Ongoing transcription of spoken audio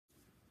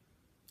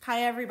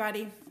Hi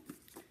everybody,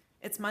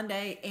 it's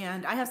Monday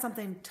and I have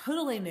something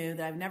totally new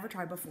that I've never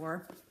tried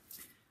before.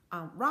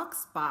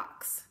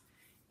 Rocksbox.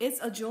 It's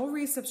a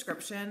jewelry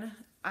subscription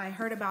I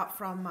heard about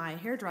from my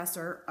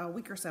hairdresser a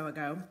week or so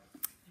ago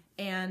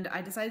and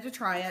I decided to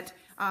try it.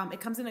 It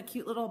comes in a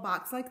cute little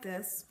box like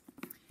this,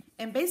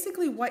 and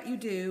basically what you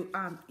do,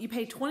 you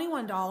pay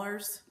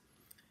 $21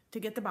 to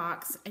get the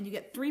box and you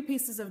get 3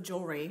 pieces of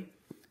jewelry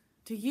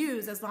to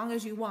use as long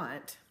as you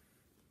want.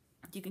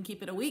 You can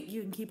keep it a week,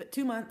 you can keep it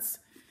 2 months,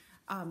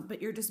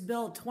 but you're just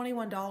billed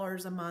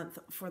 $21 a month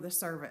for the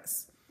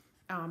service.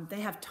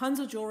 They have tons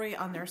of jewelry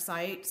on their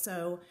site,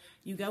 so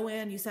you go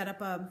in, you set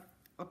up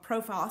a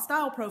profile, a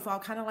style profile,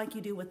 kind of like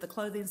you do with the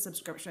clothing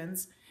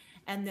subscriptions,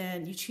 and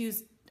then you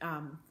choose,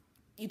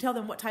 you tell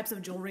them what types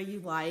of jewelry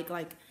you like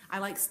I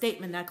like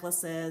statement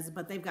necklaces,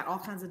 but they've got all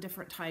kinds of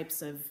different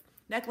types of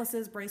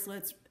necklaces,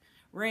 bracelets,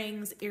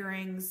 rings,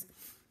 earrings,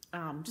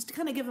 just to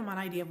kind of give them an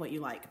idea of what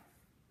you like.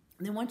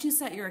 And then once you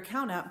set your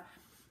account up,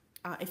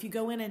 if you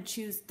go in and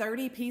choose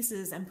 30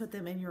 pieces and put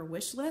them in your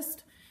wish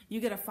list,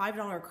 you get a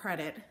 $5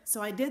 credit.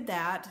 So I did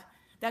that.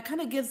 That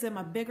kind of gives them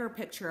a bigger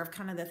picture of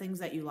kind of the things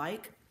that you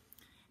like.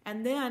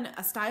 And then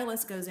a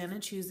stylist goes in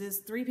and chooses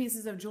 3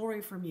 pieces of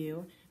jewelry from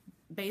you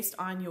based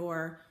on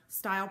your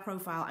style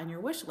profile and your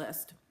wish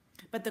list.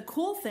 But the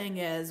cool thing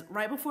is,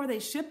 right before they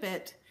ship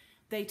it,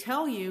 they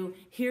tell you,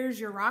 here's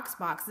your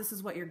Rocksbox, this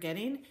is what you're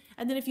getting.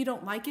 And then if you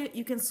don't like it,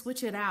 you can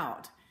switch it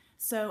out.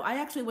 So I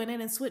actually went in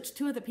and switched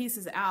 2 of the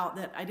pieces out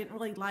that I didn't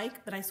really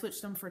like, but I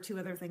switched them for 2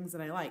 other things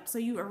that I liked. So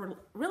you are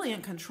really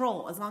in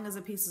control as long as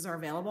the pieces are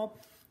available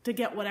to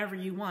get whatever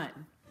you want.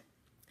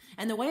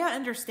 And the way I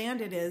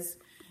understand it is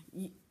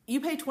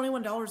you pay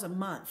 $21 a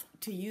month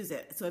to use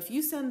it. So if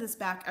you send this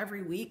back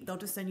every week, they'll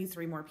just send you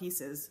 3 more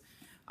pieces.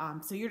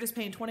 So you're just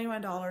paying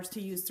 $21 to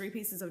use 3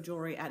 pieces of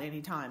jewelry at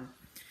any time.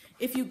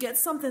 If you get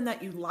something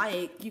that you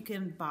like, you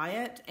can buy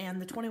it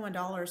and the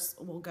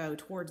 $21 will go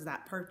towards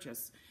that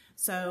purchase.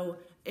 So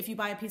if you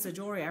buy a piece of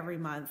jewelry every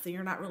month, then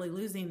you're not really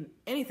losing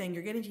anything.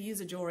 You're getting to use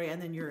the jewelry and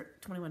then your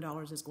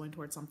 $21 is going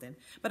towards something.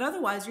 But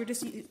otherwise, you're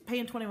just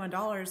paying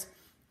 $21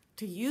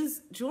 to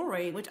use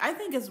jewelry, which I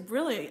think is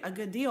really a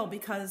good deal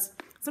because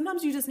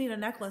sometimes you just need a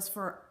necklace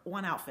for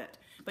one outfit.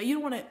 But you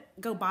don't want to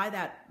go buy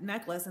that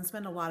necklace and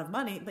spend a lot of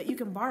money, but you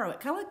can borrow it.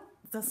 Kind of like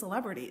the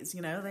celebrities,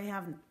 you know, they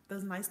have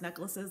those nice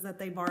necklaces that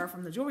they borrow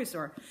from the jewelry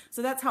store.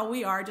 So that's how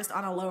we are, just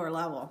on a lower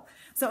level.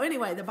 So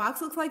anyway, the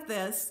box looks like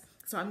this.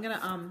 So I'm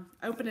gonna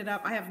open it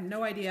up. I have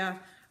no idea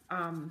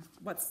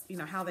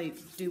how they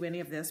do any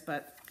of this,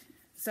 but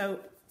so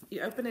you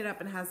open it up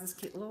and it has this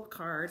cute little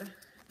card.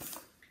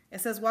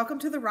 It says, "Welcome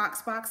to the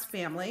Rocksbox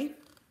family.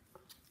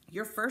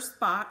 Your first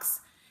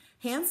box,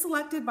 hand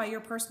selected by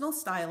your personal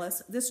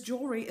stylist. This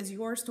jewelry is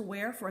yours to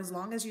wear for as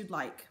long as you'd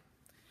like.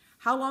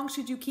 How long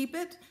should you keep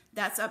it?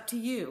 That's up to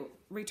you.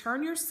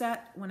 Return your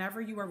set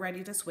whenever you are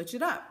ready to switch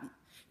it up.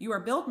 You are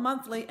billed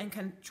monthly and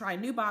can try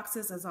new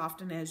boxes as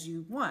often as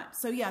you want."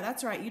 So yeah,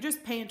 that's right. You're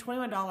just paying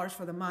 $21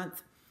 for the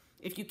month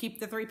if you keep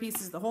the 3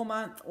 pieces the whole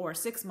month, or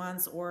 6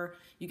 months, or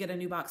you get a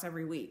new box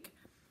every week.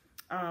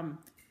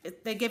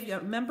 They give you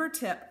a member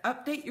tip.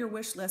 Update your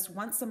wish list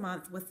once a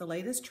month with the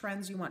latest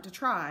trends you want to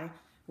try.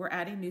 We're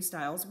adding new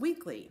styles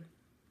weekly.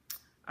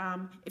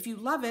 If you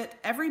love it,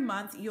 every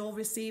month you'll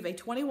receive a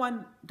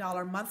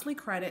 $21 monthly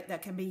credit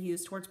that can be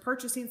used towards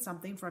purchasing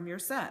something from your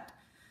set.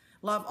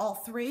 Love all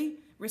 3?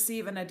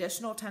 Receive an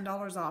additional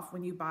 $10 off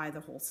when you buy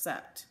the whole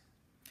set.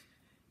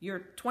 Your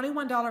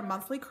 $21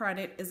 monthly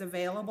credit is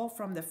available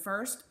from the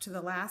first to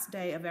the last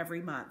day of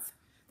every month.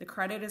 The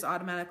credit is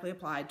automatically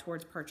applied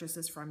towards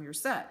purchases from your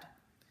set.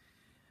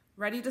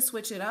 Ready to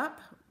switch it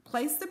up?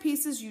 Place the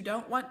pieces you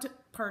don't want to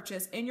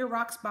purchase in your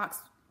Rocksbox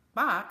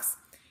box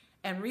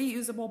and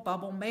reusable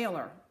bubble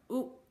mailer.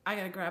 Ooh, I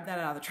gotta grab that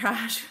out of the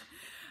trash.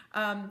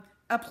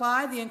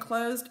 Apply the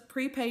enclosed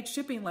prepaid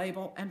shipping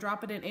label and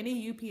drop it in any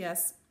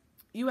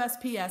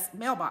USPS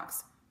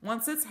mailbox.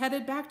 Once it's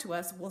headed back to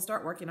us, we'll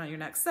start working on your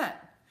next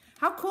set.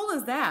 How cool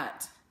is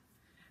that?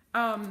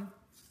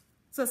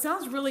 So it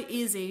sounds really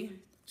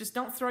easy. Just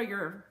don't throw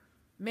your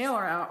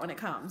mailer out when it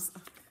comes.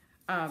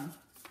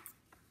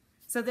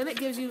 So then it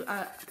gives you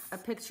a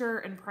picture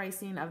and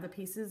pricing of the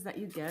pieces that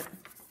you get.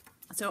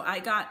 So I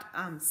got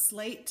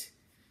slate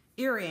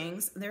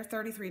earrings, they're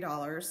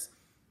 $33.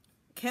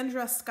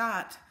 Kendra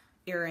Scott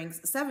earrings,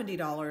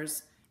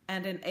 $70,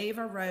 and an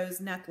Ava Rose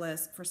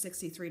necklace for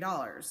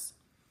 $63.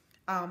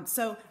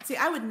 So see,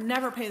 I would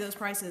never pay those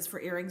prices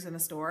for earrings in a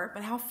store,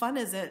 but how fun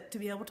is it to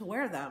be able to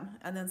wear them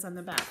and then send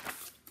them back?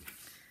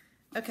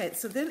 Okay,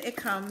 so then it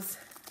comes,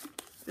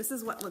 this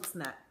is what looks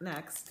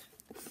next.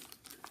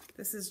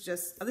 This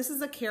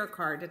is a care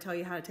card to tell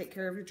you how to take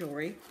care of your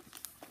jewelry.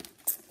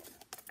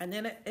 And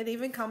then it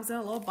even comes in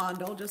a little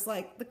bundle, just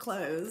like the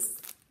clothes.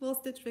 Little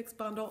Stitch Fix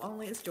bundle,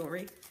 only it's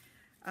jewelry.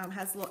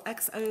 Has a little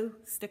XO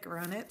sticker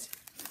on it.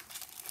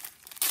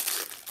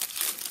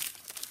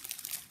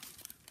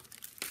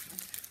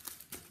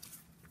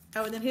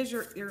 Oh, and then here's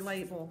your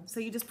label. So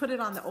you just put it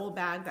on the old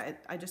bag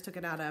that I just took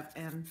it out of,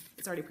 and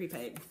it's already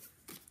prepaid.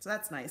 So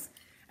that's nice.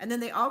 And then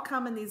they all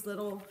come in these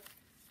little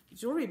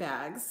jewelry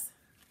bags,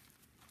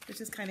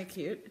 which is kind of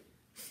cute.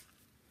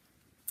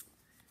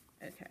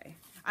 Okay,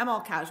 I'm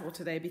all casual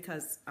today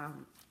because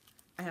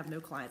I have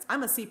no clients.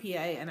 I'm a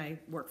CPA and I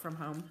work from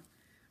home.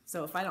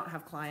 So if I don't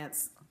have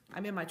clients,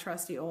 I'm in my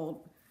trusty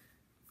old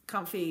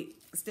comfy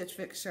Stitch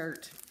Fix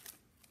shirt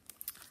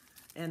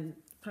and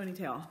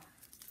ponytail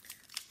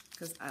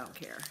because I don't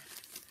care.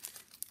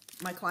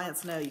 My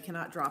clients know you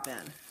cannot drop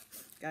in.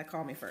 Gotta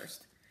call me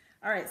first.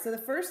 All right, so the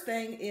first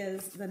thing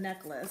is the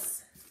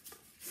necklace.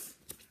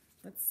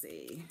 Let's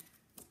see.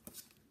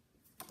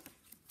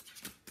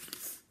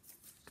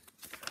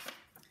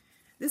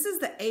 This is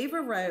the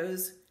Ava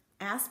Rose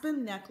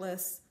Aspen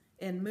necklace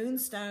in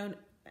moonstone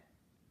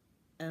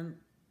and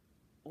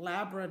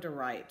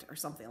labradorite or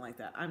something like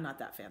that. I'm not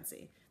that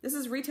fancy. This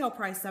is retail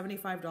price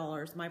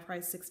 $75. My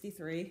price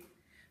 $63.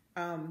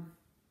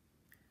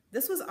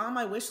 This was on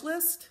my wish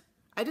list.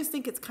 I just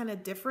think it's kind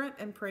of different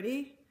and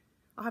pretty.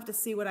 I'll have to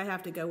see what I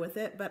have to go with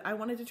it, but I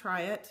wanted to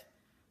try it.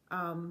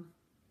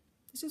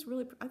 It's just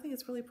really, I think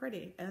it's really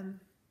pretty. And,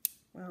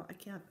 well,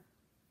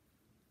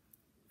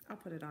 I'll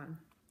put it on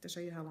to show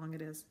you how long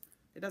it is.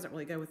 It doesn't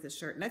really go with this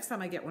shirt. Next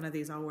time I get one of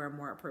these, I'll wear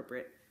more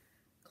appropriate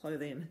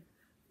clothing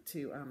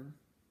to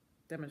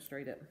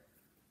demonstrate it.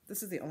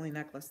 This is the only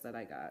necklace that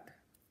I got.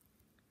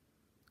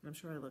 I'm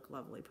sure I look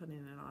lovely putting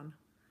it on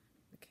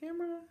the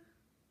camera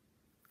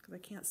because I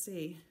can't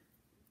see.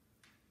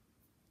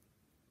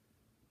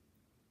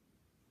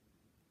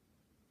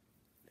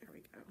 There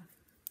we go.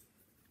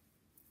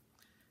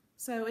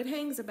 So it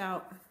hangs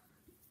about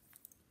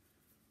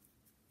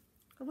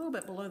a little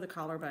bit below the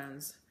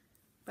collarbones,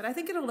 but I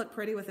think it'll look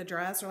pretty with a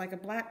dress or like a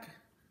black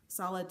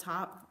solid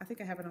top. I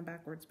think I have it on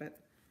backwards, but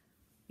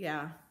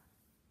yeah,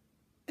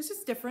 it's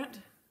just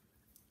different.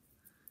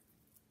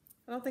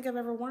 I don't think I've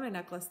ever worn a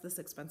necklace this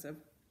expensive.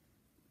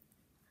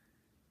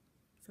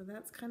 So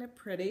that's kind of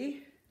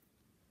pretty.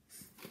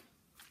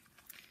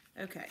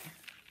 Okay,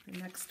 the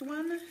next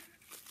one.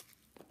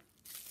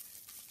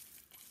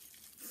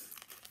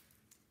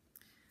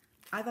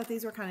 I thought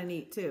these were kind of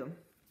neat too.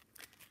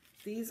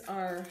 These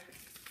are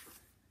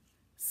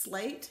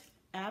Slate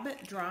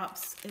Abbott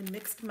drops in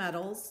mixed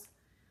metals.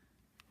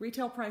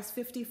 Retail price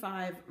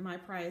 $55, my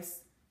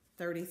price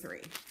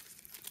 $33.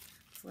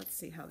 So let's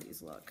see how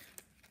these look.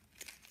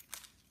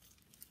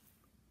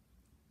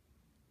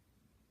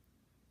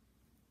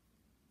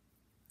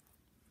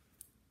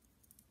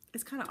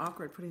 It's kind of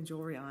awkward putting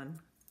jewelry on,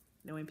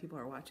 knowing people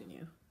are watching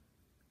you.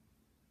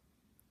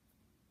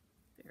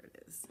 There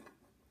it is.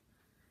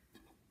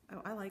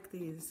 Oh, I like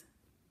these.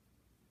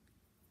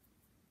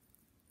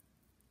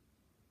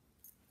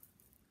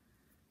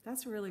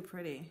 That's really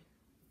pretty.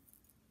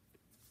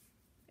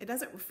 It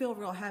doesn't feel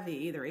real heavy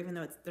either, even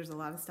though there's a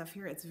lot of stuff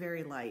here. It's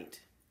very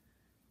light.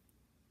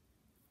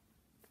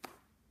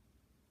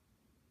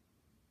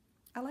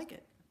 I like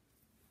it.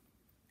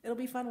 It'll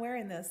be fun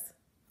wearing this.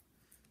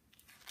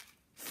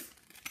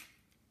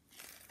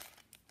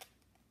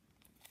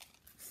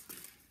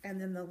 And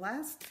then the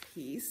last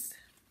piece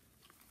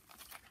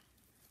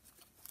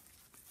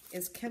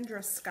is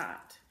Kendra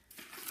Scott.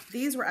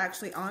 These were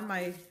actually on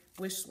my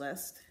wish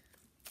list.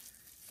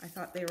 I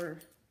thought they were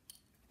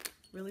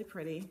really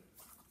pretty.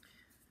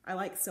 I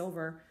like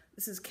silver.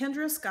 This is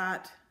Kendra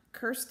Scott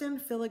Kirsten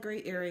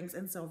filigree earrings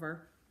in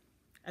silver,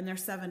 and they're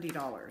 $70,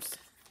 which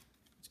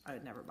I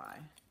would never buy,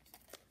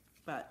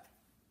 but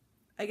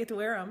I get to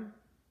wear them.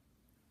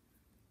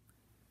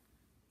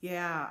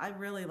 Yeah, I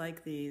really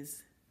like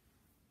these.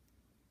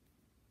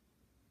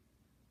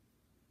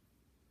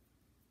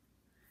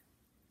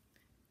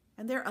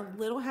 And they're a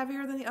little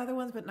heavier than the other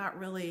ones, but not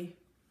really.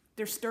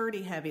 They're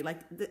sturdy heavy. Like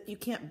you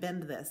can't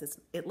bend this.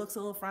 It looks a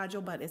little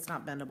fragile, but it's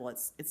not bendable.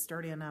 It's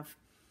sturdy enough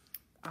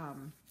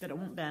that it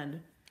won't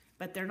bend.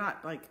 But they're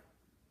not like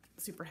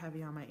super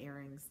heavy on my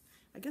earrings.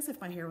 I guess if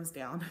my hair was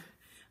down,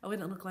 I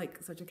wouldn't look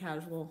like such a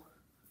casual.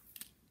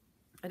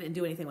 I didn't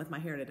do anything with my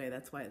hair today.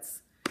 That's why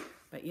it's.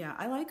 But yeah,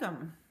 I like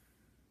them.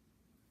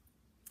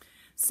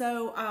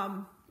 So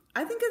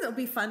I think it'll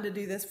be fun to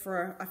do this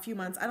for a few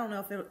months. I don't know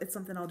if it's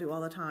something I'll do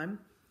all the time.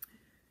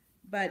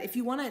 But if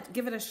you want to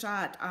give it a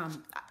shot,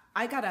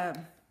 I got a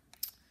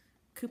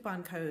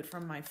coupon code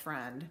from my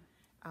friend.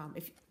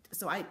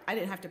 So I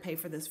didn't have to pay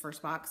for this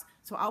first box.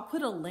 So I'll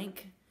put a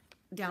link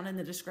down in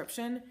the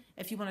description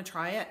if you want to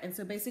try it. And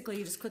so basically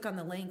you just click on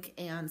the link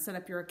and set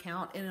up your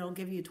account and it'll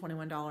give you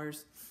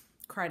 $21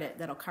 credit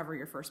that'll cover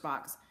your first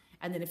box.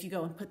 And then if you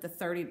go and put the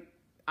 30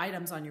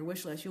 items on your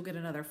wish list, you'll get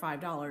another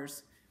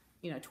 $5,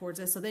 towards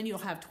this. So then you'll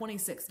have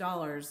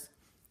 $26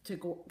 to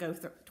go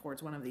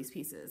towards one of these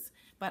pieces.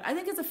 But I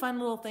think it's a fun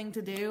little thing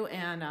to do,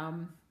 and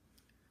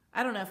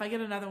I don't know, if I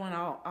get another one,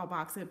 I'll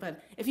box it.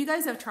 But if you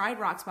guys have tried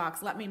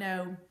Rocksbox, let me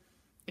know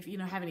if you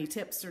have any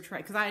tips or try,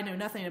 because I know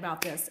nothing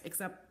about this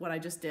except what I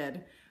just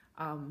did.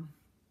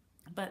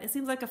 But it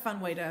seems like a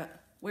fun way to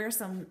wear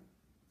some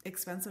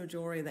expensive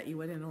jewelry that you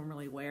wouldn't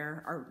normally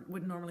wear or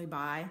wouldn't normally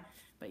buy,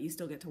 but you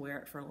still get to wear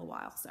it for a little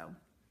while. So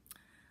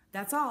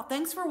that's all.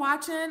 Thanks for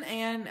watching,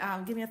 and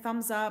give me a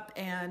thumbs up,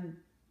 and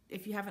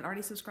if you haven't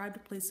already subscribed,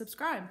 please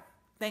subscribe.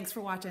 Thanks for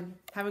watching.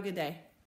 Have a good day.